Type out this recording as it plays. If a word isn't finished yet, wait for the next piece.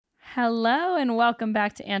Hello and welcome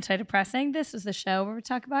back to Anti-Depressing. This is the show where we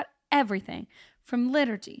talk about everything from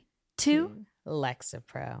liturgy to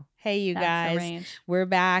Lexapro. Hey, you That's the guys. range. We're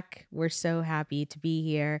back. We're so happy to be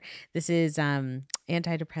here. This is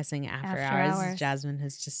Anti-Depressing After Hours. As Jasmine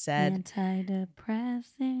has just said.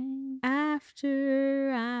 Anti-Depressing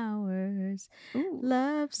After Hours. Ooh.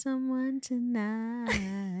 Love someone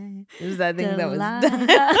tonight. It was that thing that was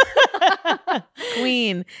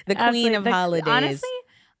Queen. The Queen of Holidays. Honestly,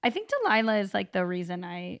 I think Delilah is like the reason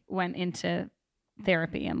I went into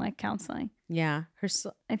therapy and like counseling. Yeah.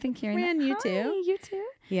 I think hearing Fran, that. you too. Hi, you too.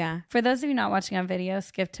 Yeah. For those of you not watching on video,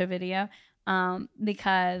 skip to video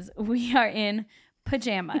because we are in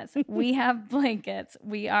pajamas. We have blankets.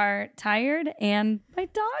 We are tired and my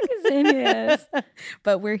dog is in his.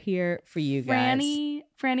 But we're here for you guys.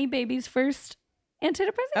 Franny baby's first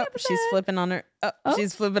antidepressant episode. She's flipping on her.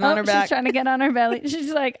 She's flipping on her back. She's trying to get on her belly.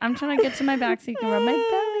 She's like, I'm trying to get to my back so you can rub my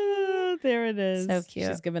belly. There it is. So cute.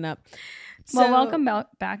 She's giving up. Well, welcome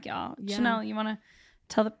back, y'all. Yeah. Chanel, you want to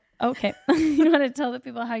tell the you want to tell the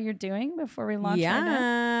people how you're doing before we launch right in?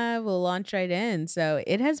 Yeah, we'll launch right in. So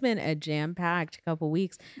it has been a jam-packed couple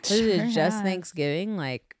weeks. This is just Thanksgiving,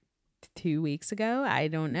 like 2 weeks ago. I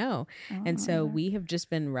don't know. And so we have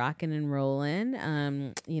just been rocking and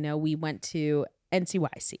rolling. We went to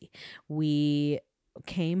NCYC. We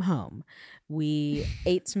came home. We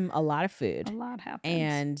ate a lot of food. A lot happened.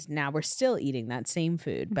 And now we're still eating that same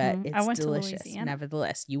food, but it's delicious.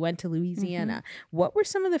 Nevertheless, you went to Louisiana. Mm-hmm. What were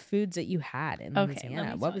some of the foods that you had in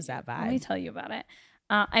Louisiana? What was that vibe? Let me tell you about it.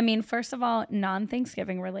 First of all,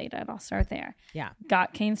 non-Thanksgiving related. I'll start there. Yeah.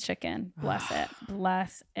 Got Cane's chicken. Bless it.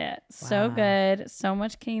 Bless it. Wow. So good. So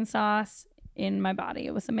much cane sauce in my body.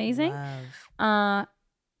 It was amazing. That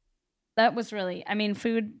was really,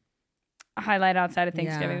 food highlight outside of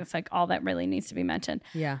Thanksgiving. It's like all that really needs to be mentioned.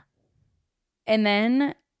 Yeah. And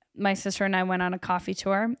then my sister and I went on a coffee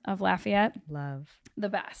tour of Lafayette. Love. The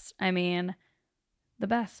best. The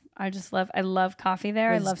best. I love coffee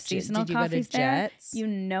there. I love seasonal coffees there. Jets? You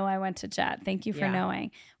know I went to Jet. Thank you for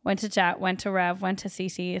knowing. Went to Jet, went to Rev, went to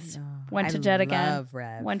CC's, went to Jet again. I love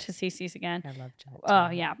Rev. Went to CC's again. I love Jet. Oh,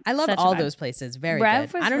 yeah. I love all those places. Very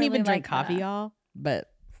Rev good. I don't even drink coffee, y'all, but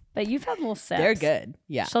you've had little sips. They're good.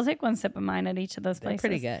 Yeah. She'll take one sip of mine at each of those places. They're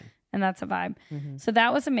pretty good. And that's a vibe. Mm-hmm. So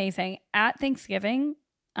that was amazing. At Thanksgiving,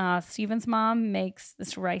 Steven's mom makes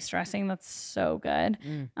this rice dressing that's so good.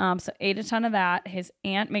 So ate a ton of that. His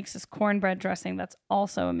aunt makes this cornbread dressing that's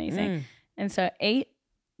also amazing. And so ate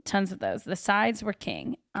tons of those. The sides were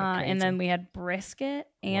king. And then we had brisket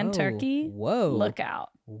and turkey. Whoa. Look out.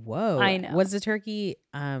 Whoa. I know. Was the turkey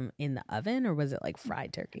in the oven or was it like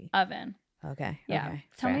fried turkey? Oven. Okay. Yeah. Okay.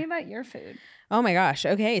 Tell me about your food. Oh my gosh.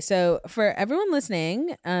 Okay. So for everyone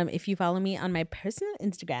listening, if you follow me on my personal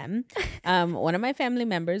Instagram, one of my family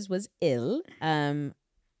members was ill. There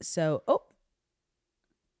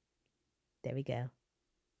we go. Are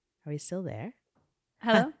we still there?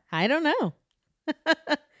 Hello? I don't know.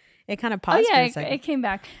 It kind of paused for a second. It came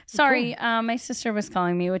back. Sorry, cool. My sister was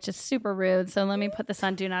calling me, which is super rude. So let me put this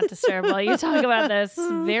on Do Not Disturb while you talk about this.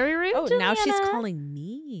 Very rude. Oh, Juliana. Now she's calling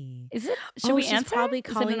me. Is it? Should we answer? She's probably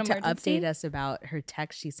calling to update us about her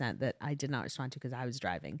text she sent that I did not respond to because I was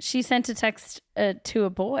driving. She sent a text to a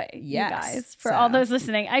boy. Yes. You guys, for all those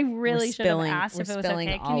listening, I really should have asked if it was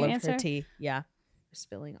okay. Can you answer? Her tea. Yeah, we're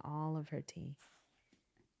spilling all of her tea.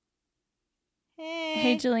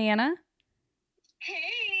 Hey, Juliana.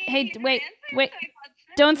 Hey, wait.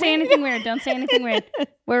 Don't say anything weird. Don't say anything weird.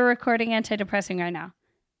 We're recording Anti-Depressing right now.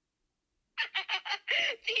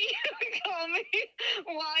 Do you call me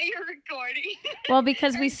while you're recording? Well,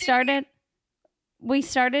 because we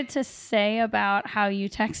started to say about how you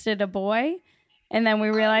texted a boy, and then we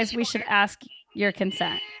realized we should ask your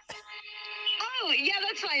consent. Oh, yeah,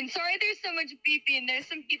 that's fine. Sorry there's so much beeping. There's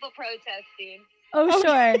some people protesting. Oh,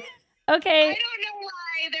 sure. Okay. I don't know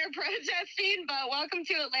why they're protesting, but welcome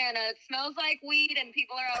to Atlanta. It smells like weed and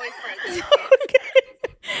people are always protesting. Okay.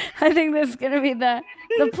 I think this is going to be the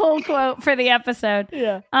pull quote for the episode.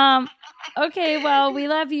 Yeah. Okay, well, we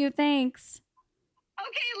love you. Thanks.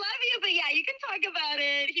 Okay, love you. But yeah, you can talk about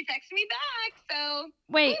it. He texted me back, so.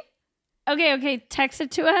 Wait. Okay. Text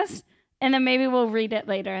it to us, and then maybe we'll read it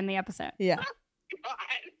later in the episode. Yeah. Oh, God.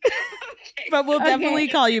 Okay. But we'll definitely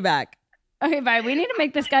call you back. Okay, bye. We need to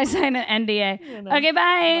make this guy sign an NDA. Okay,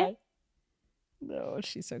 bye. No,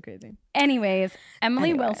 she's so crazy. Anyways,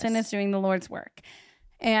 Emily Wilson is doing the Lord's work.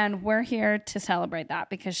 And we're here to celebrate that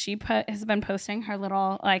because she has been posting her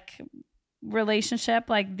little relationship,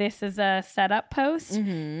 this is a setup post.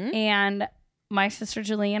 Mm-hmm. And my sister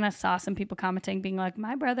Juliana saw some people commenting being like,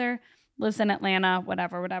 my brother lives in Atlanta,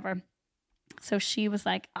 whatever. So she was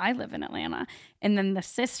like, I live in Atlanta. And then the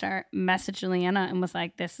sister messaged Juliana and was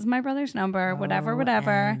like, this is my brother's number, whatever.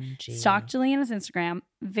 OMG. Stalked Juliana's Instagram.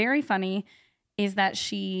 Very funny is that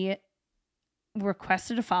she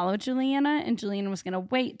requested to follow Juliana, and Juliana was going to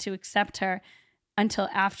wait to accept her until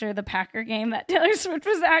after the Packer game that Taylor Swift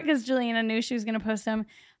was at, because Juliana knew she was going to post some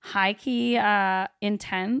high-key,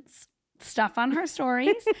 intense stuff on her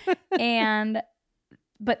stories.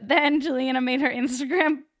 But then Juliana made her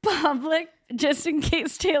Instagram public just in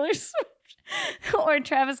case Taylor Swift or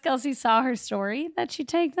Travis Kelce saw her story that she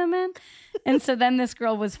tagged them in. And so then this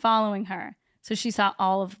girl was following her. So she saw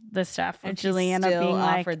all of the stuff of Juliana being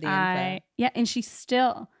like, and she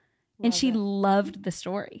still, and she loved the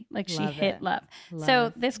story. Like she hit love.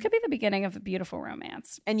 So this could be the beginning of a beautiful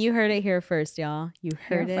romance. And you heard it here first, y'all. You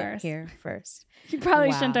heard it here first. You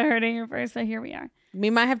probably shouldn't have heard it here first, but here we are. We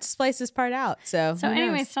might have to splice this part out. So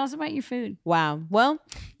anyways, tell us about your food. Wow. Well,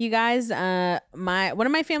 you guys, one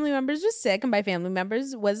of my family members was sick, and by family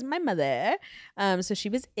members was my mother. So she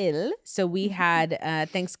was ill. So we had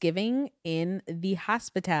Thanksgiving in the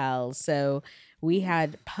hospital. So we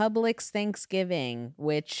had Publix Thanksgiving,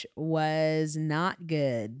 which was not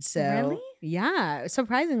good. So really? Yeah,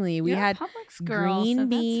 surprisingly, we had Publix girl, green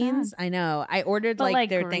beans. I know. I ordered like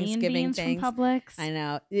their Thanksgiving things. From Publix. I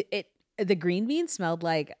know. The green beans smelled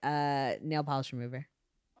like nail polish remover.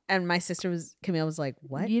 And my sister Camille was like,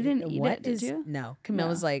 what? You didn't eat it, did you? No. Camille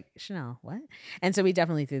was like, Chanel, what? And so we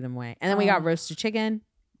definitely threw them away. And then we got roasted chicken,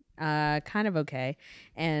 kind of okay.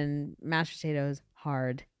 And mashed potatoes,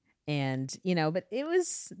 hard. And, but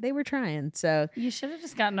they were trying. So you should have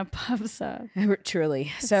just gotten a pub sub.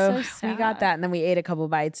 Truly. So we got that. And then we ate a couple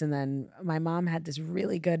bites. And then my mom had this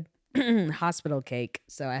really good hospital cake.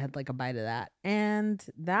 So I had like a bite of that. And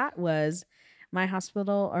that was my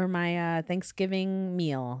my Thanksgiving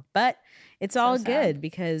meal. But it's all good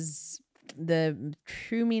because the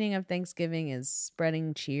true meaning of Thanksgiving is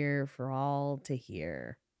spreading cheer for all to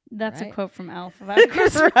hear. That's right? A quote from Elf about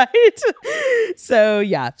Christmas. Right. So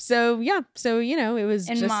it was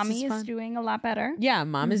and just mommy is doing a lot better. Yeah,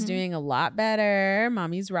 mom is doing a lot better.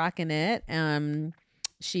 Mommy's rocking it.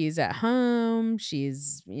 She's at home.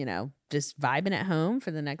 She's, just vibing at home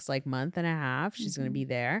for the next like month and a half. She's going to be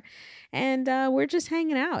there. And we're just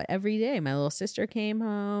hanging out every day. My little sister came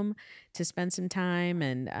home to spend some time.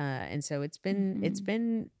 And so it's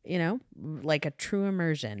been, like a true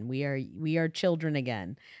immersion. We are children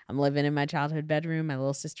again. I'm living in my childhood bedroom. My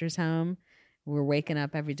little sister's home. We're waking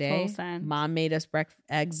up every day. Mom made us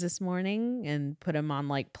eggs this morning and put them on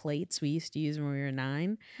like plates we used to use when we were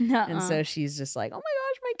 9. And so she's just like, oh my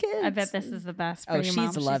gosh, my kids. I bet this is the best for your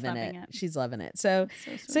mom. She's loving it. She's loving it. So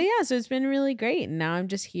it's been really great. And now I'm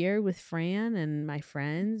just here with Fran and my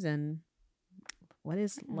friends. And what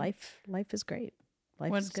is life? Life is great.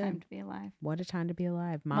 Life is good. What a time to be alive. What a time to be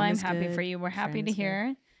alive. Mom I'm happy for you. We're happy to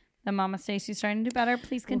hear that Mama Stacey's starting to do better.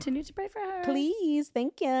 Please continue to pray for her. Please.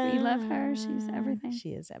 Thank you. We love her. She's everything. She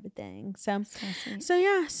is everything. So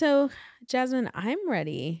Jasmine, I'm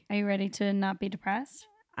ready. Are you ready to not be depressed?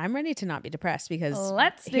 I'm ready to not be depressed because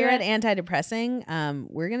here at Anti-Depressing,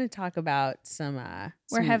 we're going to talk about some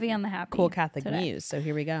we're heavy on the happy. Cool Catholic today. news. So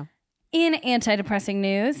here we go. In Anti-Depressing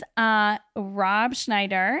news, Rob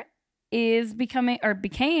Schneider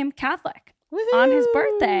became Catholic. Woo-hoo! On his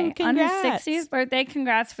birthday. Congrats. On his 60th birthday.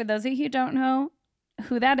 Congrats for those of you who don't know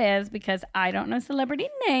who that is, because I don't know celebrity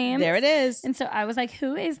names. There it is. And so I was like,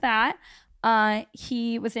 who is that?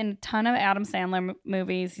 He was in a ton of Adam Sandler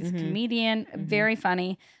movies. He's a comedian, very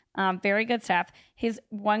funny, very good stuff. His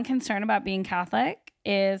one concern about being Catholic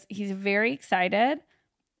is he's very excited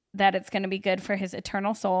that it's going to be good for his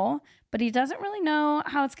eternal soul, but he doesn't really know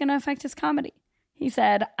how it's going to affect his comedy. He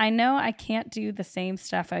said, I know I can't do the same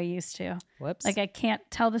stuff I used to. Whoops. Like I can't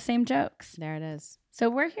tell the same jokes. There it is. So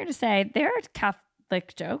we're here to say there are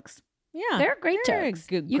Catholic jokes. Yeah. They're great jokes.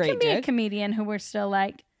 You can be a comedian who we're still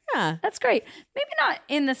like, yeah, that's great. Maybe not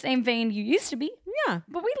in the same vein you used to be. Yeah.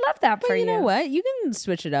 But we love that for you. You know what? You can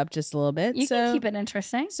switch it up just a little bit. You can keep it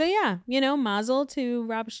interesting. So yeah, mazel to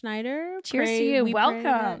Rob Schneider. Cheers to you.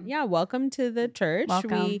 Welcome. Welcome to the church.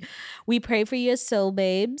 Welcome. We pray for you, soul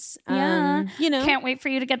babes. Yeah. Can't wait for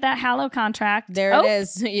you to get that Hallow contract. There it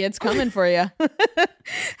is. It's coming for you.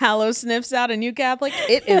 Hallow sniffs out a new Catholic.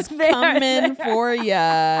 It is coming for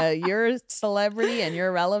you. You're a celebrity and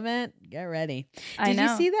you're relevant. Get ready. Did you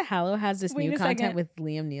see that Hallow has this new content with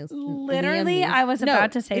Liam Neeson? Literally, I was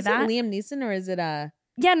about to say that. Is it Liam Neeson or is it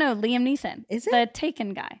Yeah, no, Liam Neeson. Is it? The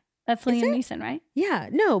Taken guy. That's Liam Neeson, right? Yeah,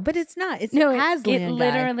 no, but it's not. It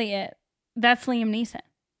literally it. That's Liam Neeson.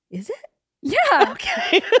 Is it? Yeah.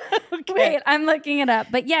 Okay. Wait, I'm looking it up.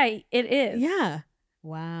 But yeah, it is. Yeah.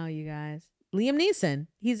 Wow, you guys. Liam Neeson.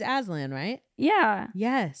 He's Aslan, right? Yeah.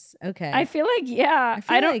 Yes. Okay. I feel like, yeah.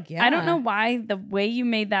 I don't yeah. know why the way you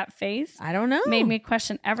made that face I don't know. made me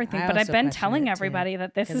question everything. I But I've also been questioned telling it, everybody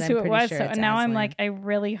that this 'cause is I'm who it pretty was. sure So it's now I'm Aslan. like, I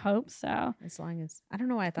really hope so. As long as I don't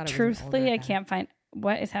know why I thought it was Truthfully, an older I guy. can't find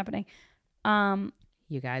what is happening.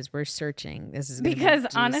 You guys, we're searching. This is gonna Because be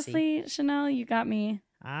juicy. honestly, Chanel, you got me.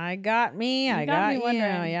 I got me. I got got me you.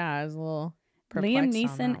 wondering. Yeah, I was a little Liam perplexed on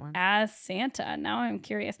that Neeson one. as Santa. Now I'm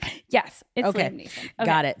curious. Yes, it's Okay. Liam Neeson. Okay.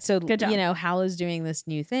 Got it. So Good job. you know, Hallow's doing this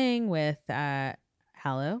new thing with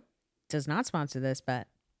Hallow does not sponsor this, but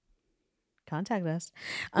contact us.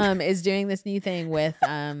 Is doing this new thing with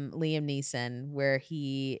Liam Neeson, where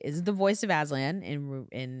he is the voice of Aslan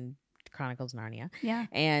in Chronicles of Narnia. Yeah.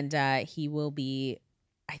 And he will be,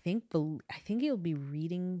 I think he'll be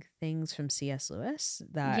reading things from C.S. Lewis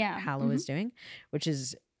that Hallow is doing, which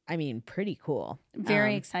is, I mean, pretty cool.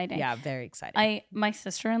 Very exciting. Yeah, very exciting. My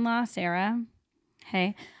sister-in-law, Sarah,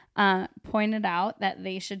 pointed out that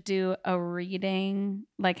they should do a reading,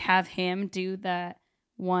 like have him do the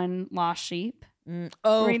one lost sheep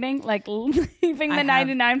reading, like leaving the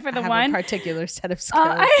 99 for the one. A particular set of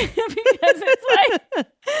skills. Because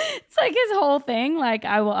it's like his whole thing. Like,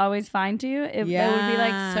 I will always find you. It would be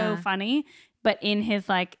like so funny. But in his,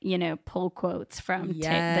 like, you know, pull quotes from the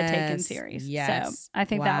Taken series. Yes. So I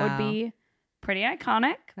think that would be pretty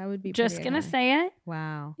iconic. That would be just going to say it.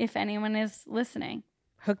 Wow. If anyone is listening.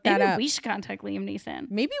 Hook that Maybe up. we should contact Liam Neeson.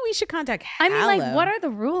 Maybe we should contact Hallow. I mean, like, what are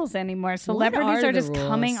the rules anymore? Celebrities are just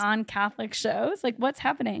coming on Catholic shows? Like, what's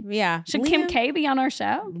happening? Yeah. Should Kim K be on our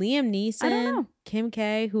show? Liam Neeson. I don't know. Kim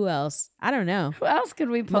K. Who else? I don't know. Who else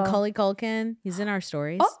could we pull? Macaulay Culkin. He's in our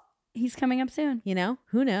stories. Oh, he's coming up soon. You know,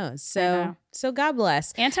 who knows? So God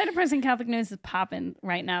bless. Anti-Depressing Catholic News is popping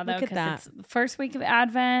right now, though, because it's the first week of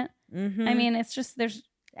Advent. Mm-hmm. I mean, it's just, there's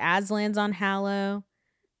Aslan's on Hallow.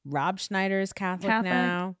 Rob Schneider is Catholic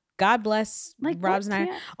now. God bless Rob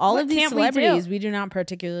Schneider. All of these celebrities we do not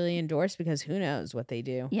particularly endorse because who knows what they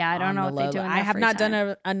do. Yeah, I don't know what they do. I have not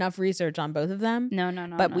done enough research on both of them. No.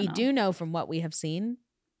 But we do know from what we have seen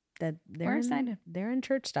that we're excited. They're in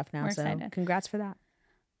church stuff now. We're so excited. Congrats for that.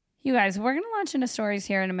 You guys, we're going to launch into stories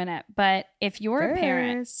here in a minute. But if you're a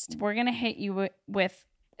parent, we're going to hit you with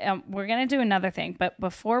we're going to do another thing. But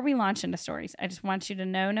before we launch into stories, I just want you to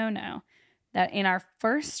know that in our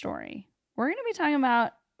first story, we're going to be talking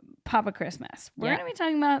about Papa Christmas. We're going to be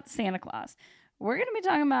talking about Santa Claus. We're going to be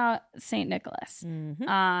talking about St. Nicholas.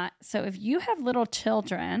 Mm-hmm. So if you have little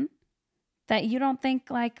children that you don't think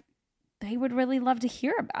like they would really love to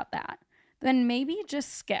hear about that, then maybe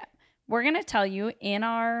just skip. We're going to tell you in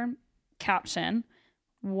our caption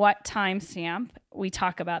what timestamp we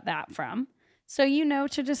talk about that from. So you know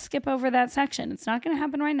to just skip over that section. It's not going to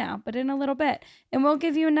happen right now, but in a little bit. And we'll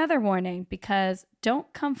give you another warning because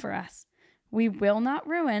don't come for us. We will not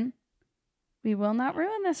ruin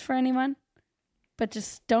this for anyone, but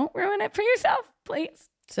just don't ruin it for yourself, please.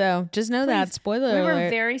 So just know that, spoiler alert. We were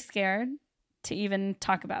very scared to even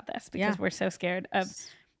talk about this because we're so scared of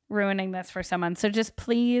ruining this for someone. So just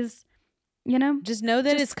please, just know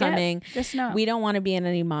that it's coming. Just know. We don't want to be in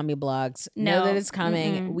any mommy blogs. Know that it's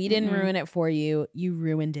coming. We didn't ruin it for you. You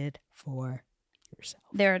ruined it for yourself.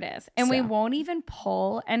 There it is. And we won't even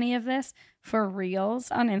pull any of this for reels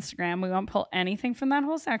on Instagram. We won't pull anything from that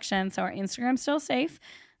whole section. So our Instagram's still safe.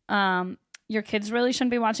 Your kids really shouldn't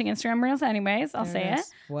be watching Instagram reels anyways. I'll say it.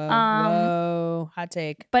 Whoa. Hot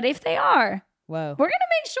take. But if they are, we're going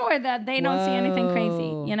to make sure that they don't see anything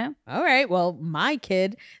crazy, All right. Well, my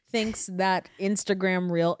kid thinks that Instagram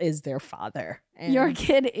reel is their father. And your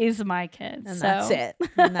kid is my kid. And that's it.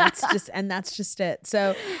 And that's just it.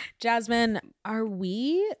 So, Jasmine,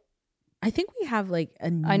 I think we have like a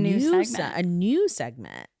new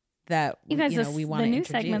segment that you guys, we want to introduce.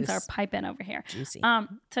 The new segments are piping over here. Juicy.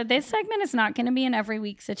 So this segment is not going to be an every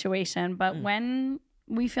week situation, but when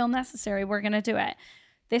we feel necessary, we're going to do it.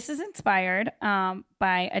 This is inspired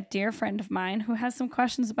by a dear friend of mine who has some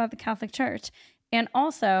questions about the Catholic Church. And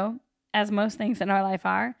also, as most things in our life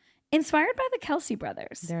are, inspired by the Kelsey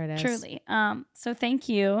brothers. There it is. Truly. So thank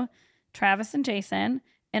you, Travis and Jason.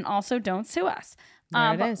 And also, don't sue us.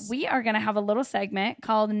 There it but is. We are going to have a little segment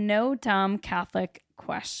called No Dumb Catholic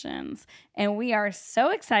Questions. And we are so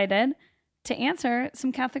excited to answer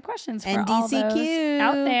some Catholic questions for all those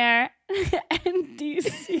out there.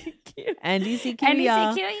 NDCQ. NDCQ,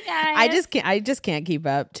 y'all. You guys. I just can't keep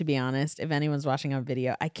up, to be honest. If anyone's watching on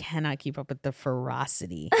video, I cannot keep up with the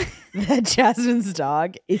ferocity that Jasmine's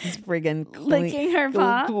dog is friggin' licking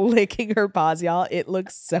her paws, y'all. It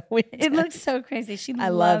looks so intense. It looks so crazy. She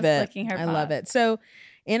loves licking her paws. I love it. So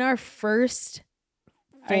in our first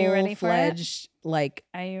Are you ready for it? full-fledged like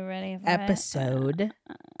Are you ready for episode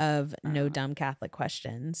of No Dumb Catholic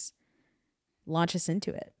Questions. Launch us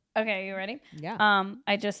into it. Okay, you ready? Yeah.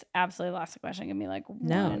 I just absolutely lost the question. Give me like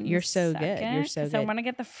No, one you're so second, good. You're so good. So I want to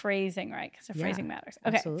get the phrasing right because the phrasing matters.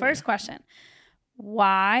 Okay, absolutely. First question.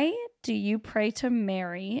 Why do you pray to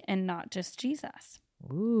Mary and not just Jesus?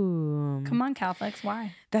 Ooh. Come on, Catholics.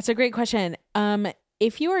 Why? That's a great question.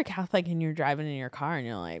 If you are a Catholic and you're driving in your car and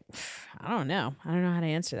you're like, I don't know how to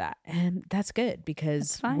answer that. And that's good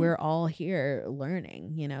because we're all here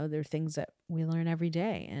learning, there are things that we learn every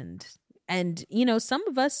day. And some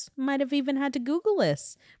of us might have even had to Google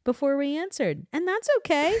this before we answered, and that's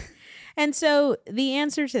okay. And so the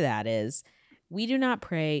answer to that is we do not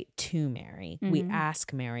pray to Mary. Mm-hmm. We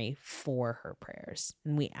ask Mary for her prayers,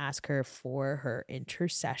 and we ask her for her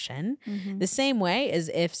intercession. Mm-hmm. The same way as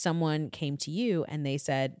if someone came to you and they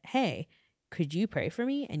said, hey, could you pray for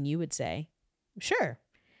me? And you would say, sure.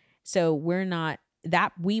 So we're not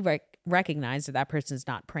that we recognize that person is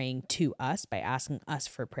not praying to us by asking us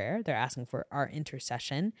for prayer. They're asking for our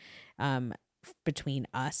intercession between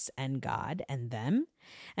us and God and them.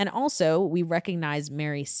 And also we recognize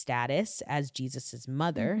Mary's status as Jesus's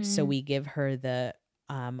mother. Mm-hmm. So we give her the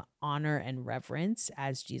honor and reverence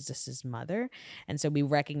as Jesus's mother. And so we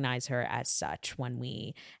recognize her as such when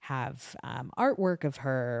we have artwork of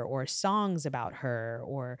her or songs about her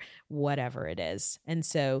or whatever it is. And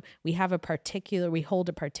so we hold a particular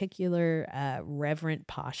reverent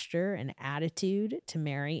posture and attitude to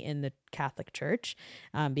Mary in the Catholic Church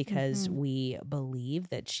because mm-hmm. we believe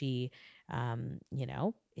that she,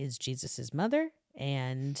 is Jesus's mother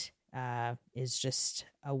and is just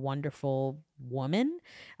a wonderful woman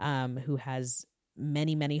who has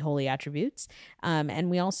many, many holy attributes. And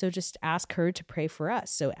we also just ask her to pray for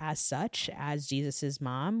us. So as such, as Jesus's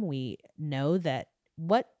mom, we know that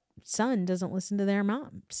what son doesn't listen to their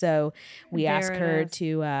mom. So we ask her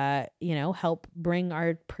to, help bring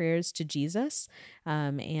our prayers to Jesus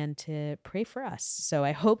and to pray for us. So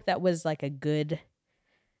I hope that was like a good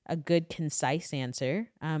concise answer.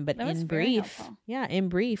 But in brief,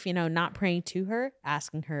 not praying to her,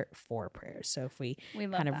 asking her for prayers. So if we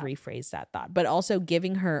kind of rephrase that thought, but also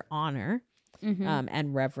giving her honor mm-hmm.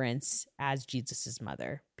 And reverence as Jesus's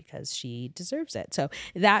mother because she deserves it. So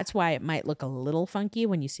that's why it might look a little funky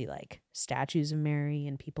when you see like statues of Mary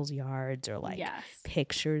in people's yards or like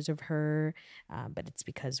pictures of her. But it's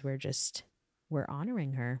because we're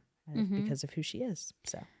honoring her mm-hmm. because of who she is.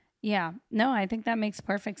 So. Yeah. No, I think that makes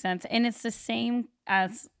perfect sense. And it's the same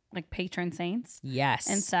as like patron saints. Yes.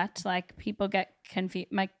 And such. Like people get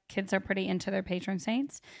confused. My kids are pretty into their patron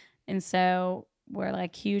saints. And so we're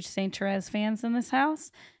like huge Saint Therese fans in this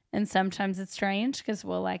house. And sometimes it's strange because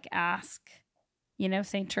we'll like ask,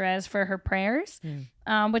 Saint Therese for her prayers,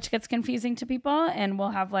 which gets confusing to people. And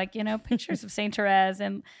we'll have like, pictures of Saint Therese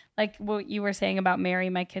and like what you were saying about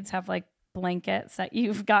Mary. My kids have like blankets that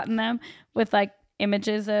you've gotten them with like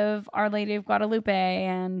images of Our Lady of Guadalupe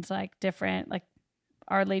and like different like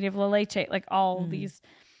Our Lady of La Leche, like all these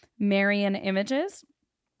Marian images.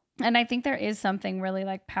 And I think there is something really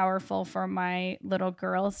like powerful for my little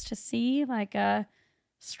girls to see like a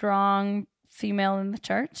strong female in the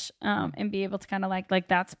church and be able to kind of like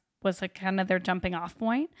that's was like kind of their jumping off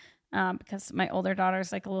point because my older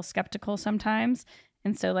daughter's like a little skeptical sometimes.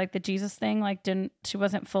 And so like the Jesus thing, like she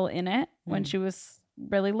wasn't full in it when she was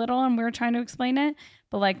really little and we were trying to explain it,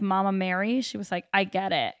 but like Mama Mary, she was like, I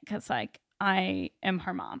get it because like I am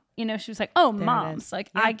her mom, she was like, oh, there moms, like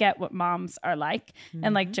I get what moms are like. Mm-hmm.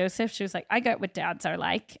 And like Joseph, she was like, I get what dads are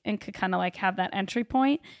like, and could kind of like have that entry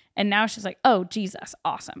point. And now she's like, oh, Jesus,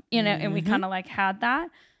 awesome, mm-hmm. and we kind of like had that.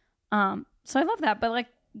 So I love that, but like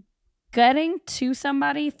getting to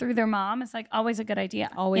somebody through their mom is like always a good idea,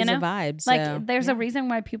 always a vibe. So, like there's a reason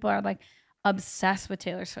why people are like obsessed with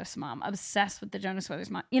Taylor Swift's mom, obsessed with the Jonas Brothers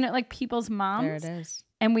mom, like people's moms. There it is.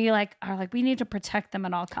 And we like are like, we need to protect them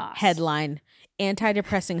at all costs. Headline: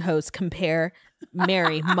 Anti-Depressing hosts compare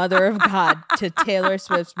Mary, Mother of God, to Taylor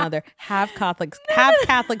Swift's mother. Have Catholics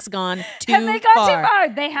gone too far? Have they gone too far?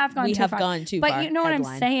 They have gone too far. We have gone too far. But you know what I'm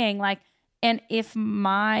saying? Like, and if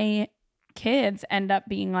my kids end up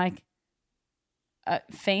being like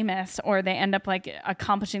famous or they end up like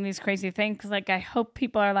accomplishing these crazy things, because like I hope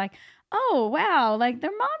people are like, oh wow, like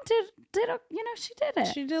their mom did she did it.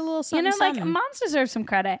 She did a little something. Like moms deserve some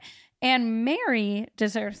credit, and Mary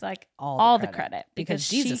deserves like all the credit because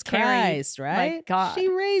Jesus Christ, right? Like God, she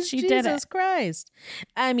raised she Jesus Christ.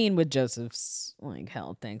 I mean, with Joseph's like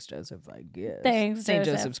hell, thanks Joseph, I guess. Thanks, Saint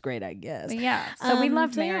Joseph's great, I guess. But yeah, so we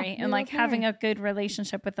love Mary and like having a good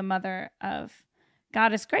relationship with the mother of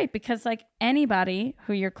God is great because like anybody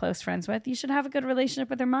who you're close friends with, you should have a good relationship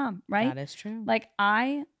with their mom, right? That is true. Like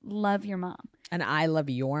I love your mom. And I love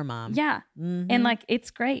your mom. Yeah. And like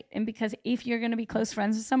it's great. And because if you're going to be close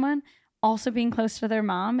friends with someone, also being close to their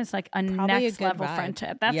mom is like a Probably next a good level vibe.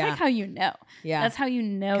 friendship. That's Yeah. like how you know. Yeah. That's how you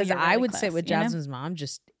know. Because You're I really would close, sit with you know? Jasmine's mom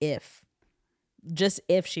just if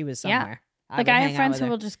she was somewhere. Like would I hang have out friends with who her.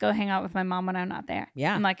 will just go hang out with my mom when I'm not there.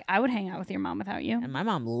 Yeah. I'm like, I would hang out with your mom without you. And my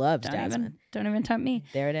mom loves Jasmine. Don't even tempt me.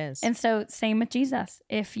 There it is. And so same with Jesus.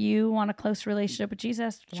 If you want a close relationship with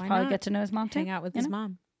Jesus, you should Why probably not? get to know his mom too. Hang out with you his know?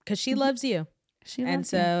 mom. Because she loves you. She And loves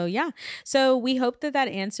so, yeah. So we hope that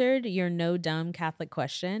answered your no dumb Catholic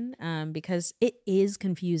question, because it is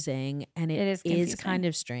confusing and it is confusing. kind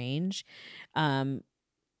of strange.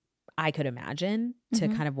 I could imagine to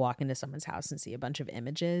kind of walk into someone's house and see a bunch of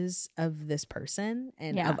images of this person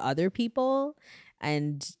and of other people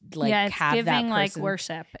and like it's have giving that person, like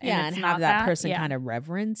worship. and it's have not that person kind of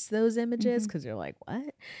reverence those images Mhm. because you're like,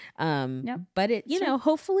 what? Yep. But it, Sure.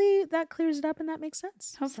 hopefully that clears it up and that makes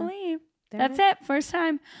sense. Hopefully. So, That's it. First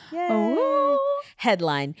time. Yay. Oh.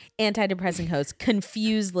 Headline: Anti-Depressing host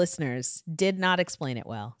confused listeners, did not explain it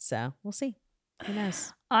well. So we'll see. Who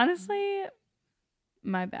knows? Honestly,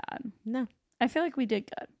 my bad. No, I feel like we did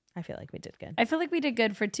good. I feel like we did good. I feel like we did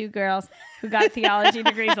good for two girls who got theology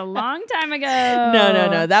degrees a long time ago.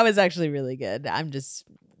 No. That was actually really good. I'm just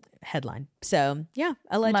headline. So yeah,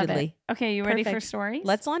 allegedly. Okay, you ready for Perfect. stories?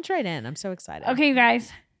 Let's launch right in. I'm so excited. Okay, you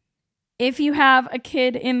guys. If you have a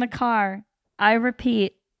kid in the car, I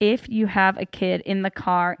repeat, if you have a kid in the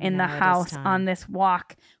car, in Now the it is house, time. on this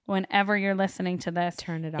walk, whenever you're listening to this,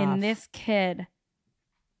 Turn it off. and this kid.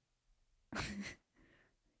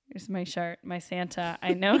 Here's my shirt, my Santa,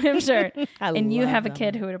 I know him shirt. And you have a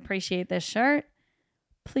kid who would appreciate this shirt.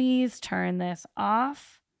 Please turn this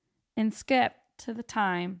off and skip to the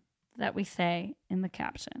time that we say in the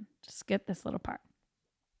caption. Just skip this little part.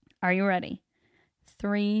 Are you ready?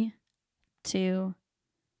 3, 2,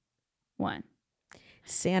 1.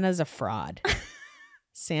 Santa's a fraud.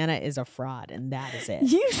 Santa is a fraud, and that is it.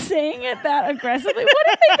 You saying it that aggressively? What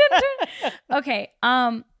if they didn't do? Okay.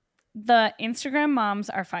 The Instagram moms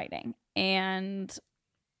are fighting, and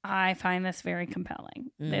I find this very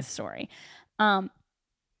compelling. This story.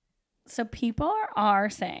 So people are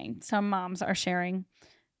saying, some moms are sharing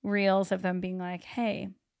reels of them being like, "Hey,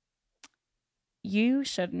 you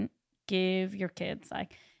shouldn't give your kids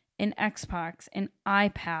like an Xbox, an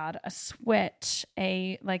iPad, a Switch,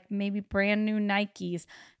 a like maybe brand new Nikes,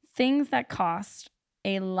 things that cost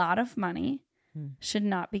a lot of money should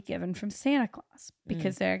not be given from Santa Claus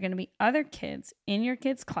because there are going to be other kids in your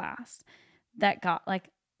kids' class that got like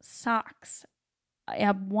socks,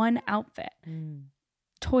 one outfit,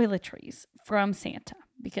 toiletries from Santa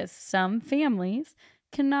because some families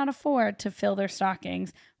cannot afford to fill their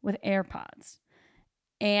stockings with AirPods.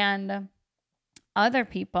 And other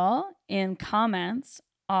people in comments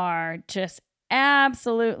are just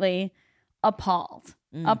absolutely appalled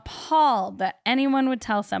that anyone would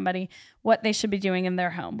tell somebody what they should be doing in their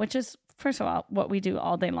home, which is, first of all, what we do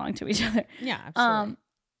all day long to each other. Yeah, absolutely.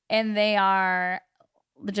 And they are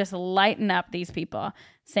just lighting up these people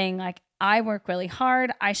saying like, I work really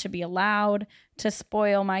hard. I should be allowed to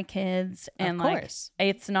spoil my kids. And like,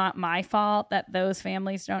 it's not my fault that those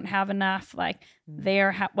families don't have enough. Like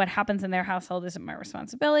what happens in their household isn't my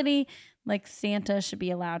responsibility. Like Santa should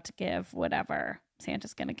be allowed to give whatever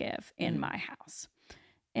Santa's going to give in my house.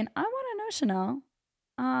 And I want to know,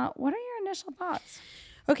 Chanel, what are your initial thoughts?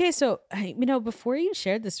 Okay, so before you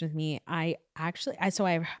shared this with me, I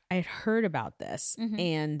had heard about this,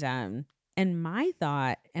 and my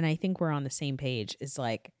thought, and I think we're on the same page, is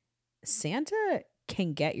like Santa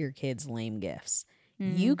can get your kids lame gifts.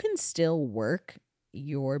 You can still work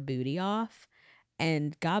your booty off,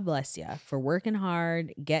 and God bless you for working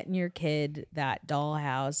hard, getting your kid that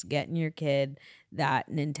dollhouse, getting your kid that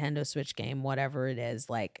Nintendo Switch game, whatever it is.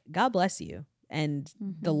 Like, God bless you. And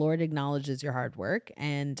the Lord acknowledges your hard work,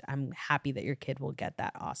 and I'm happy that your kid will get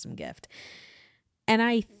that awesome gift. And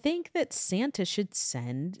I think that Santa should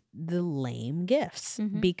send the lame gifts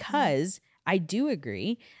because I do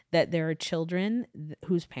agree that there are children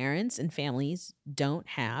whose parents and families don't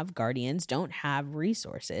have guardians, don't have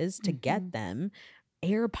resources to get them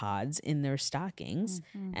AirPods in their stockings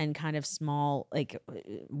and kind of small, like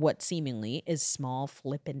what seemingly is small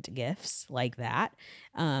flippant gifts like that.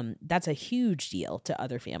 That's a huge deal to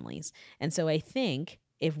other families. And so I think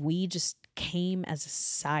if we just came as a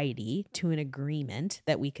society to an agreement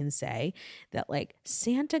that we can say that like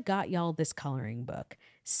Santa got y'all this coloring book,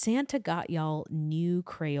 Santa got y'all new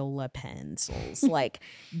Crayola pencils. Like,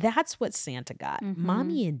 that's what Santa got.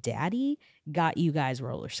 Mommy and daddy got you guys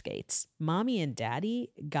roller skates. Mommy and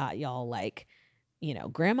daddy got y'all, like, you know,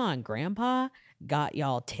 grandma and grandpa got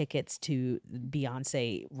y'all tickets to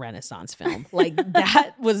Beyonce Renaissance film. Like,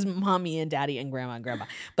 that was mommy and daddy and grandma.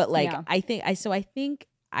 But like, I think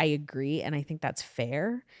I agree. And I think that's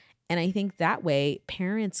fair. And I think that way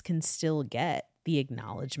parents can still get the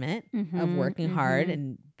acknowledgement of working hard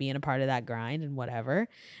and being a part of that grind and whatever.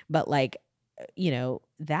 But like, you know,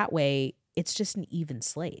 that way it's just an even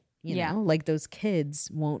slate, you know, like those kids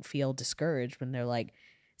won't feel discouraged when they're like,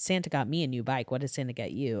 Santa got me a new bike. What did Santa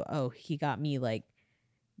get you? Oh, he got me like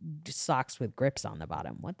socks with grips on the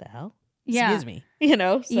bottom. What the hell? Excuse me. You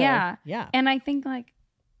know? So, yeah. And I think like,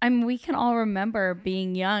 I mean, we can all remember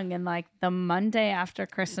being young and like the Monday after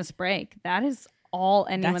Christmas break, that is all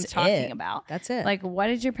anyone's talking about. That's it. Like, what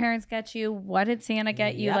did your parents get you? What did Santa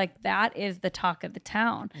get you? Like, that is the talk of the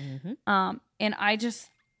town. And I just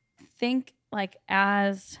think like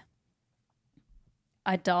as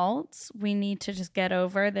adults, we need to just get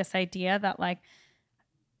over this idea that like,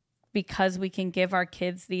 because we can give our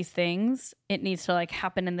kids these things, it needs to like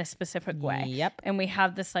happen in this specific way. And we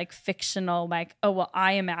have this like fictional, like, oh, well,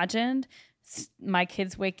 I imagined my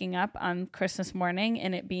kids waking up on Christmas morning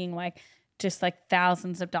and it being like just like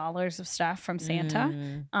thousands of dollars of stuff from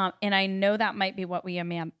Santa. And I know that might be what we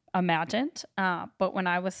imagined. But when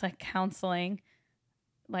I was like counseling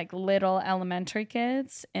like little elementary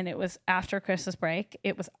kids and it was after Christmas break,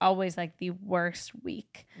 it was always like the worst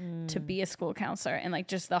week to be a school counselor and like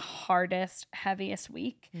just the hardest, heaviest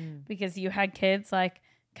week because you had kids like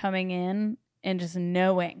coming in and just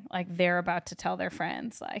knowing like they're about to tell their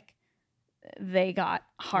friends like they got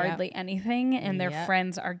hardly anything and their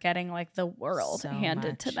friends are getting like the world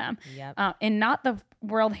handed to them. And not the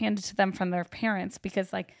world handed to them from their parents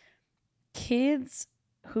because like kids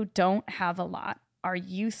who don't have a lot are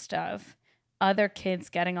used of other kids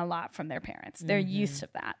getting a lot from their parents. They're used to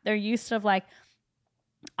that. They're used to like,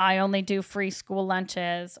 I only do free school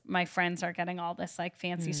lunches. My friends are getting all this like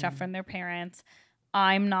fancy stuff from their parents.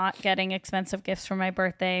 I'm not getting expensive gifts for my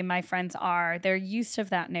birthday. My friends are. They're used to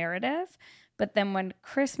that narrative. But then when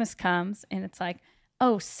Christmas comes and it's like,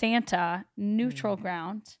 oh, Santa, neutral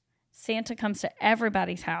ground. Santa comes to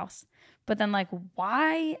everybody's house. But then like,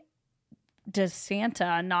 why does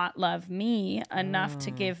Santa not love me enough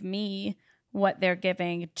to give me what they're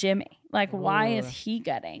giving Jimmy? Like, why is he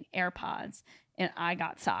getting AirPods and I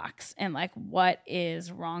got socks? And like, what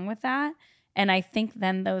is wrong with that? And I think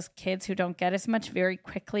then those kids who don't get as much very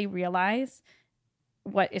quickly realize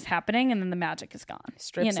what is happening and then the magic is gone.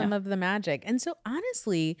 Strips them of the magic. And so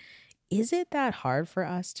honestly, is it that hard for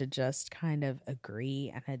us to just kind of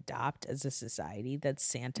agree and adopt as a society that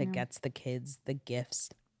Santa gets the kids the gifts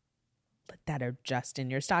that are just in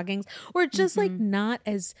your stockings or just like not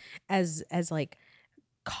as like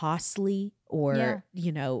costly or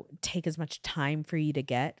you know take as much time for you to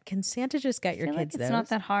get? Can Santa just get your kids like those? It's not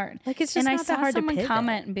that hard. Like it's just not that hard to pivot. And I saw someone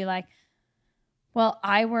comment and be like, well,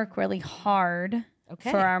 I work really hard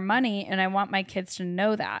for our money and I want my kids to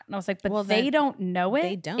know that. And I was like, but they don't know it.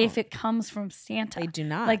 They don't. If it comes from Santa. They do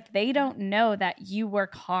not. Like they don't know that you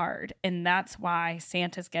work hard and that's why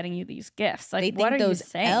Santa's getting you these gifts. Like, they think what are those you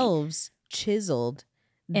saying? elves chiseled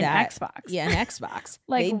an Xbox. Yeah, an Xbox.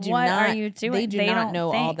 Like, they do what not, are you doing? They do not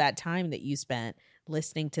know all think. that time that you spent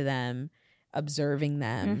listening to them, observing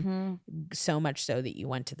them, so much so that you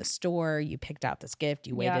went to the store, you picked out this gift,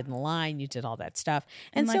 you waited in the line, you did all that stuff.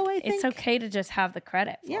 And like, so I think it's okay to just have the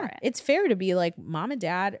credit for it. It's fair to be like, mom and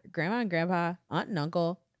dad, grandma and grandpa, aunt and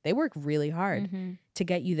uncle, they work really hard to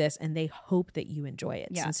get you this and they hope that you enjoy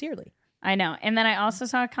it sincerely. I know. And then I also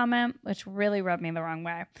saw a comment which really rubbed me the wrong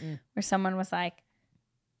way where someone was like,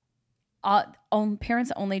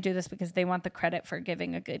 parents only do this because they want the credit for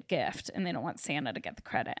giving a good gift and they don't want Santa to get the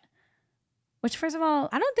credit. Which, first of all,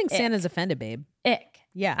 I don't think Santa's offended, babe.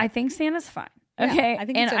 Yeah. I think Santa's fine. Okay. I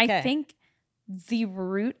think it's okay. I think the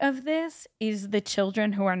root of this is the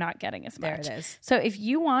children who are not getting as much. There it is. So if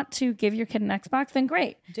you want to give your kid an Xbox, then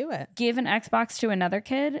great. Do it. Give an Xbox to another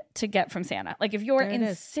kid to get from Santa. Like if you're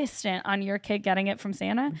insistent on your kid getting it from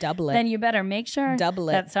Santa, double it. Then you better make sure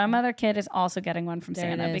that some other kid is also getting one from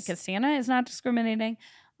Santa because Santa is not discriminating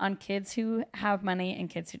on kids who have money and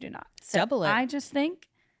kids who do not. So double it. I just think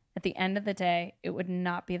at the end of the day, it would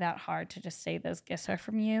not be that hard to just say those gifts are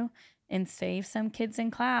from you and save some kids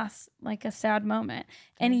in class like a sad moment.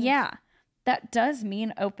 And that does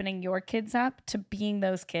mean opening your kids up to being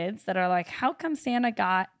those kids that are like, how come Santa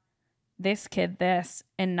got this kid this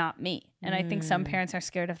and not me? And I think some parents are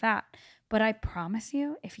scared of that. But I promise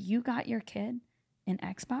you, if you got your kid an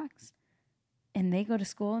Xbox and they go to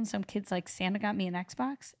school and some kid's like, Santa got me an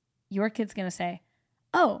Xbox, your kid's going to say,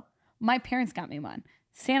 oh, my parents got me one.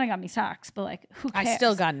 Santa got me socks, but like, who cares? I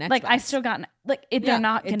still got an Xbox. Like, I still got they're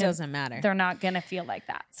not gonna. It doesn't matter. They're not gonna feel like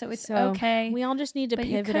that. So it's okay. We all just need to but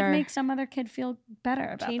pivot. You could make some other kid feel better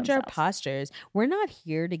about change themselves. our postures. We're not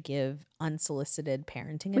here to give unsolicited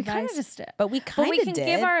parenting we advice. Kind of just did, but we kind of can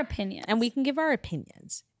give our opinions, and we can give our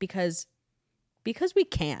opinions because we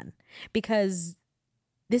can, because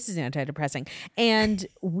this is anti-depressing, and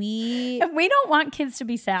we don't want kids to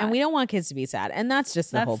be sad, and that's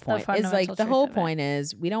just the whole point. It's like the whole point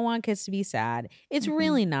is we don't want kids to be sad. It's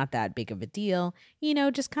really not that big of a deal,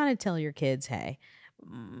 just kind of tell your kids, hey,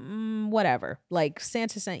 whatever, like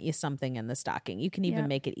Santa sent you something in the stocking. You can even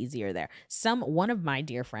make it easier there. One of my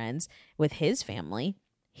dear friends with his family,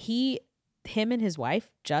 him and his wife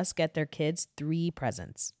just get their kids 3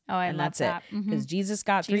 presents. Oh, I love that's that. it. Because Jesus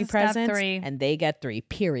got 3 presents and they get 3,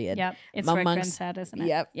 period. Yep. It's what Gwen said, isn't it?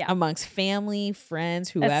 Yep. Yeah. Amongst family, friends,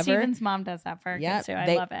 whoever. Steven's mom does that for her kids too.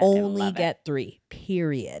 I love it. They only get 3,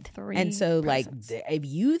 period. 3 and so presents. Like if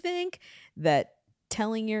you think that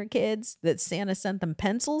telling your kids that Santa sent them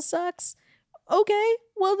pencils sucks, okay,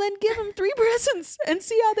 well then give them 3 presents and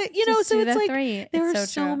see how they, so it's like 3. there it's are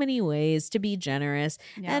so many ways to be generous.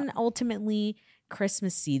 Yeah. And ultimately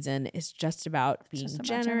Christmas season is just about being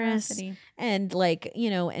generous and like,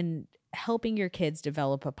 and helping your kids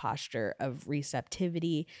develop a posture of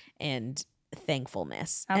receptivity and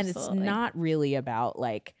thankfulness. Absolutely. And it's not really about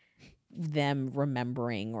like them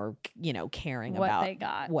remembering or, caring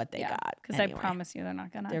about what they got. Because anyway, I promise you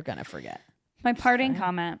they're gonna forget. My parting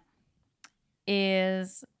comment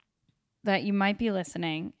is that you might be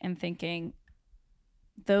listening and thinking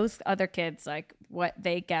those other kids, like what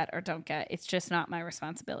they get or don't get, it's just not my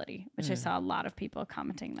responsibility, which I saw a lot of people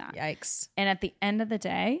commenting that. Yikes. And at the end of the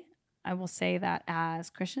day, I will say that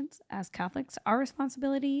as Christians, as Catholics, our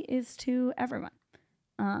responsibility is to everyone.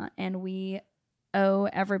 And we owe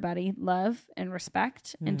everybody love and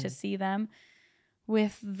respect and to see them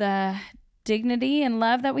with the dignity and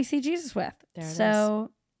love that we see Jesus with.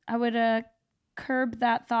 So I would curb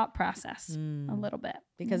that thought process a little bit.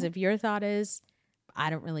 Because if your thought is, I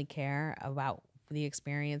don't really care about the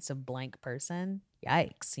experience of blank person,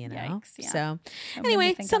 yikes, Yikes, yeah. So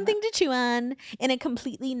anyway, something to chew on in a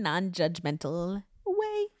completely non-judgmental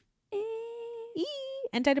way.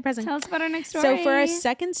 Anti-depressing. Tell us about our next story. So for our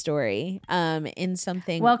second story, in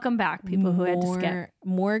something, welcome back, people who had to skip.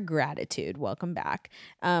 More gratitude. Welcome back.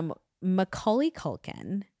 Macaulay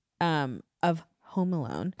Culkin of Home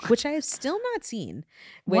Alone, which I have still not seen,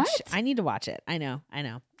 which I need to watch it. I know.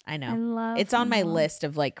 I love it's on my list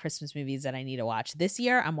of like Christmas movies that I need to watch. This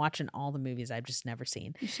year, I'm watching all the movies I've just never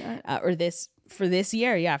seen. You should. For this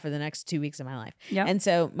year, for the next 2 weeks of my life. Yep. And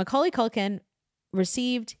so Macaulay Culkin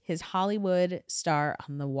received his Hollywood star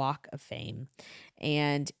on the Walk of Fame.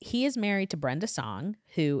 And he is married to Brenda Song,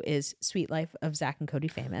 who is Sweet Life of Zach and Cody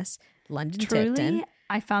famous. London Tipton.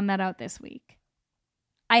 I found that out this week.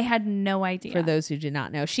 I had no idea. For those who did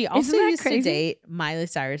not know, she also used to date Miley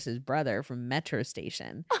Cyrus's brother from Metro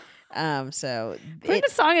Station. So Brenda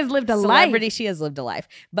Song has lived a celebrity. life. She has lived a life,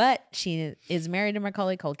 but she is married to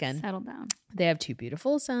Macaulay Culkin. Settle down. They have 2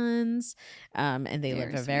 beautiful sons, and they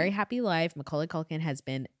live a very happy life. Macaulay Culkin has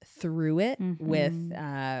been through it with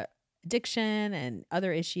addiction and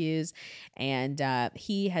other issues, and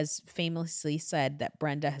he has famously said that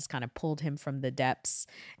Brenda has kind of pulled him from the depths,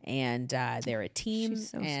 and they're a team. She's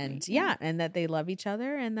so and sweet, yeah. And that they love each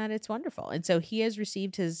other, and that it's wonderful. And so he has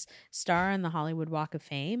received his star on the Hollywood Walk of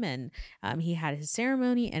Fame, and he had his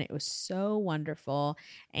ceremony, and it was so wonderful,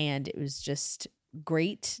 and it was just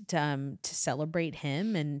great to celebrate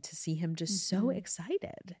him and to see him just so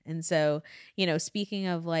excited. And so, speaking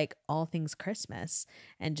of like all things Christmas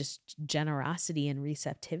and just generosity and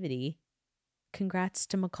receptivity, congrats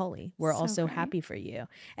to Macaulay. We're also happy for you.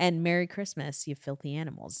 And Merry Christmas, you filthy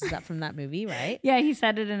animals. Is that from that movie, right? Yeah, he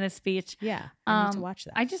said it in his speech. Yeah, I need to watch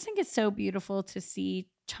that. I just think it's so beautiful to see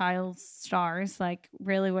child stars, like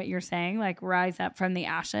really what you're saying, like rise up from the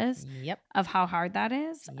ashes of how hard that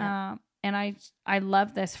is. Yep. And I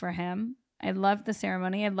love this for him. I love the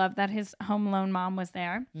ceremony. I love that his Home Alone mom was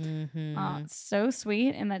there. It's so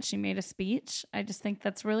sweet, and that she made a speech. I just think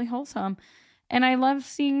that's really wholesome. And I love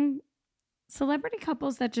seeing celebrity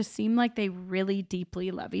couples that just seem like they really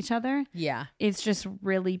deeply love each other. Yeah. It's just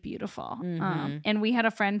really beautiful. And we had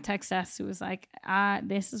a friend text us who was like,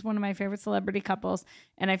 this is one of my favorite celebrity couples.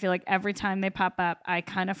 And I feel like every time they pop up, I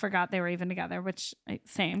kind of forgot they were even together, which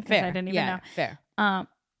same, because I didn't even know. Fair.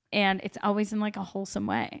 And it's always in like a wholesome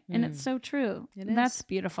way. And it's so true. That's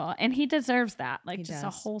beautiful. And he deserves that. Like just a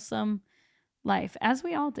wholesome life, as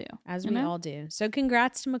we all do. As we all do. So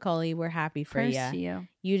congrats to Macaulay. We're happy for you.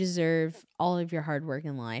 You deserve all of your hard work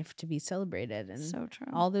in life to be celebrated. And so true.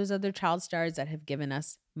 All those other child stars that have given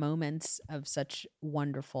us moments of such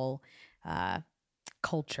wonderful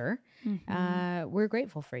culture. We're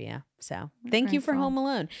grateful for you. So thank you for Home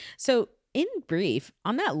Alone. So in brief,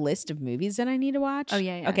 on that list of movies that I need to watch. Oh,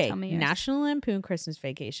 yeah. Okay. Tell me yours. National Lampoon Christmas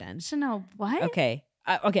Vacation. Chanel, what? Okay.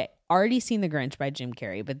 Already seen The Grinch by Jim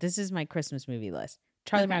Carrey, but this is my Christmas movie list.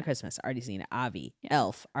 Charlie Brown Christmas, already seen it. Avi,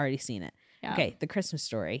 Elf, already seen it. Yeah. Okay, The Christmas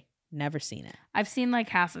Story, never seen it. I've seen like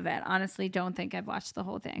half of it. Honestly, don't think I've watched the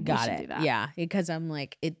whole thing. Got it. Do that. Yeah, because I'm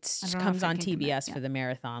like, it comes on TBS for the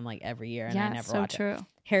marathon like every year, and I never watch it.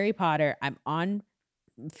 Harry Potter, I'm on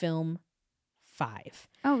film 5.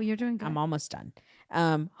 Oh, you're doing good. I'm almost done.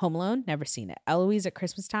 Home Alone, never seen it. Eloise at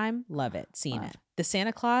Christmas Time, love it, seen it. The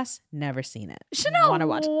Santa Claus, never seen it. Chanel, want to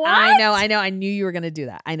watch what? I know. I knew you were going to do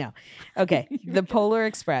that. I know. Okay. The Polar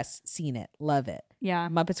Express, seen it, love it. Yeah.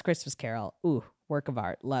 Muppets Christmas Carol, ooh, work of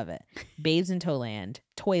art, love it. Babes in Toyland.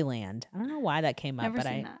 I don't know why that came up, never but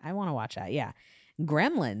I want to watch that. Yeah.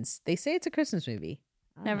 Gremlins, they say it's a Christmas movie.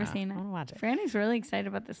 Never seen it. I want to watch it. Franny's really excited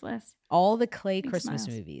about this list. All the Clay Christmas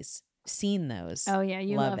movies. Seen those. Oh yeah,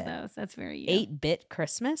 you love those. That's very you. 8-Bit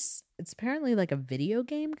Christmas. It's apparently like a video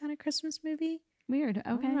game kind of Christmas movie. Weird. Okay.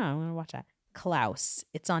 I don't know. I'm gonna watch that. Klaus.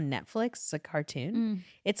 It's on Netflix. It's a cartoon.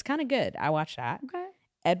 It's kind of good. I watched that. Okay.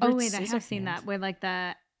 Edward I have seen that where like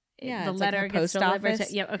the letter like gets delivered to.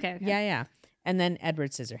 Yeah. Okay. Yeah. And then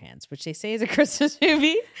Edward Scissorhands, which they say is a Christmas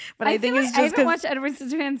movie, but I think it's just I haven't watched Edward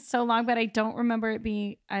Scissorhands so long, but I don't remember it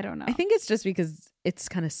being. I don't know. I think it's just because it's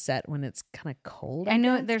kind of set when it's kind of cold. I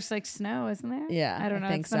know there's like snow, isn't there? Yeah, I don't know.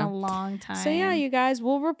 It's been a long time. So yeah, you guys,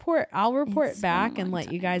 I'll report back and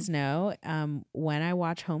let you guys know when I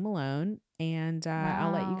watch Home Alone, and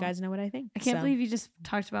I'll let you guys know what I think. I can't believe you just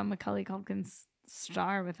talked about Macaulay Culkin's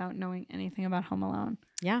star without knowing anything about Home Alone.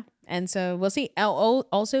 Yeah, and so we'll see.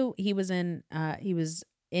 Also, he was in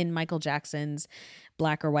Michael Jackson's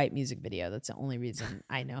Black or White music video. That's the only reason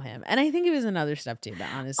I know him, and I think he was in other stuff too. But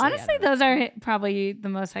honestly, those are probably the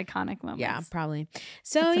most iconic moments. Yeah, probably.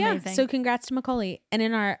 So yeah, so congrats to Macaulay. And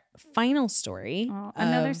in our final story,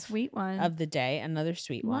 another sweet one of the day, another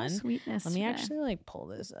sweet one. Sweetness. Let me actually like pull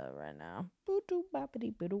this up right now.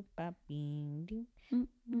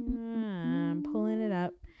 I'm pulling it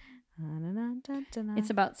up. It's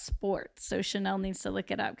about sports, so Chanel needs to look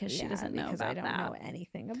it up because she doesn't know about that. I don't know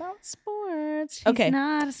anything about sports. She's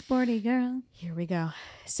not a sporty girl. Here we go.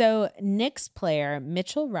 So Knicks player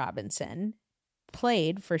Mitchell Robinson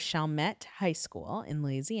played for Chalmette High School in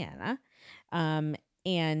Louisiana,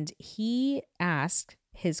 and he asked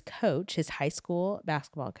his coach, his high school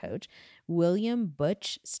basketball coach, William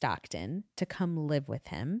Butch Stockton, to come live with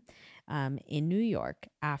him in New York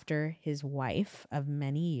after his wife of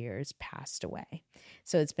many years passed away.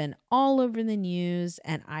 So it's been all over the news,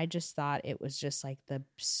 and I just thought it was just like the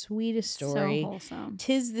sweetest story. So wholesome.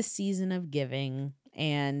 'Tis the season of giving,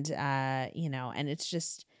 and and it's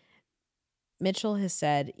just, Mitchell has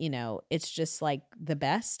said, it's just like the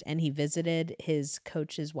best. And he visited his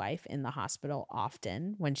coach's wife in the hospital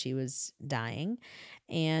often when she was dying.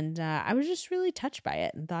 And I was just really touched by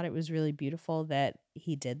it and thought it was really beautiful that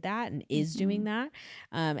he did that and is doing that.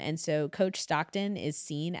 And so Coach Stockton is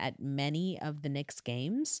seen at many of the Knicks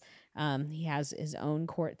games. He has his own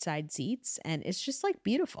courtside seats, and it's just like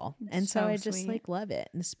beautiful. And so I just like love it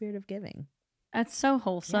in the spirit of giving. That's so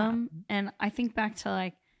wholesome. Yeah. And I think back to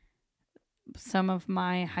like some of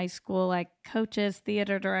my high school like coaches,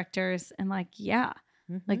 theater directors, and like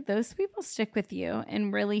like those people stick with you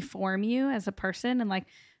and really form you as a person, and like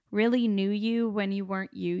really knew you when you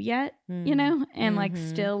weren't you yet, and like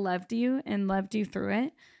still loved you through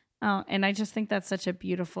it. And I just think that's such a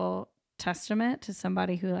beautiful testament to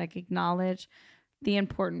somebody who like acknowledged the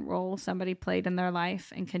important role somebody played in their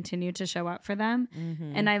life and continued to show up for them.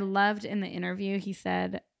 And I loved in the interview, he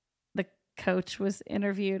said, coach was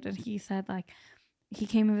interviewed, and he said like he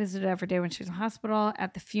came and visited every day when she was in the hospital.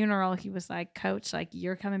 At the funeral, he was like, Coach, like,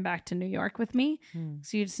 you're coming back to New York with me.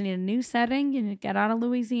 So you just need a new setting. You need to get out of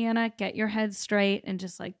Louisiana, get your head straight, and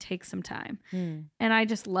just like take some time. And I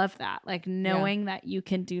just love that, like knowing that you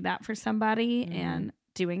can do that for somebody and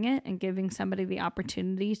doing it and giving somebody the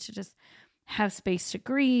opportunity to just have space to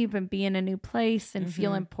grieve and be in a new place and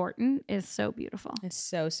feel important is so beautiful. It's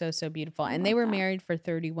so beautiful. And they were married for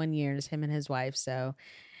 31 years, him and his wife. So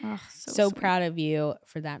proud of you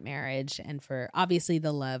for that marriage and for obviously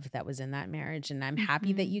the love that was in that marriage. And I'm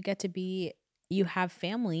happy that you have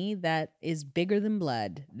family that is bigger than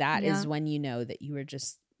blood. That is when you know that you were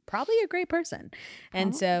just probably a great person.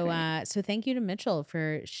 And so thank you to Mitchell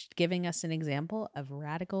for giving us an example of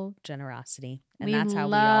radical generosity. And that's how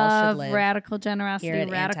we all should live. Radical generosity, here at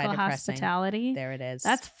radical Anti-Depressing. hospitality. There it is.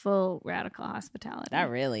 That's full radical hospitality. That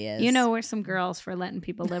really is. You know, we're some girls for letting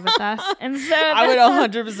people live with us. And so I would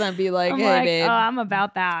 100% be like, I'm hey, like, babe. oh, I'm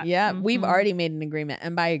about that. Yeah, we've already made an agreement.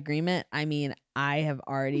 And by agreement, I mean, I have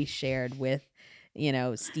already shared with,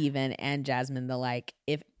 Steven and Jasmine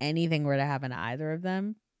if anything were to happen to either of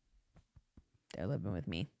them, they're living with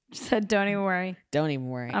me. She said, don't even worry. Don't even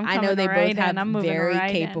worry. I'm I know they right both have very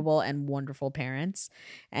right capable and wonderful parents.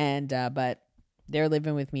 And, but they're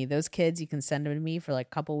living with me. Those kids, you can send them to me for like a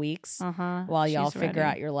couple weeks while y'all figure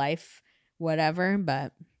out your life, whatever.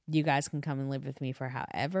 But you guys can come and live with me for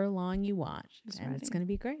however long you want. And it's going to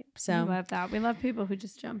be great. So we love that. We love people who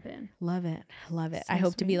just jump in. Love it. Love it. So I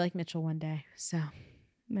hope sweet. to be like Mitchell one day. So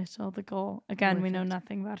Mitchell, the goal. Again, we know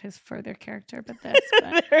nothing about his further character, but this.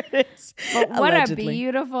 there it is. But what Allegedly. a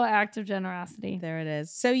beautiful act of generosity. There it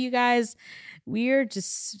is. So you guys, we're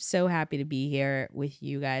just so happy to be here with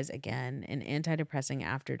you guys again in Anti-Depressing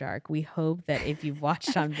After Dark. We hope that if you've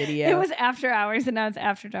watched on video. It was after hours and now it's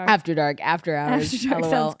after dark. After dark, after hours. After dark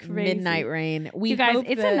LOL, sounds crazy. Midnight rain. You guys,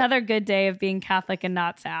 it's another good day of being Catholic and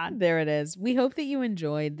not sad. There it is. We hope that you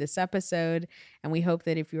enjoyed this episode. And we hope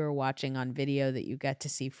that if you are watching on video that you get to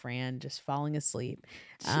see Fran just falling asleep.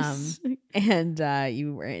 And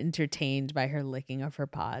you were entertained by her licking of her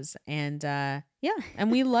paws. And and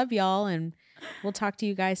we love y'all. And we'll talk to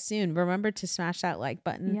you guys soon. Remember to smash that like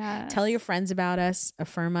button. Yes. Tell your friends about us.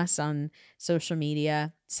 Affirm us on social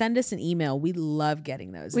media. Send us an email. We love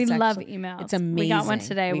getting those. We love emails. It's amazing. We got one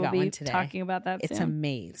today. We'll be talking about that soon. It's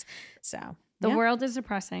amazing. So the world is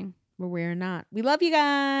depressing. But we're not. We love you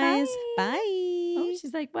guys. Bye. Oh,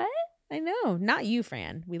 she's like, what? I know. Not you,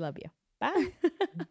 Fran. We love you. Bye.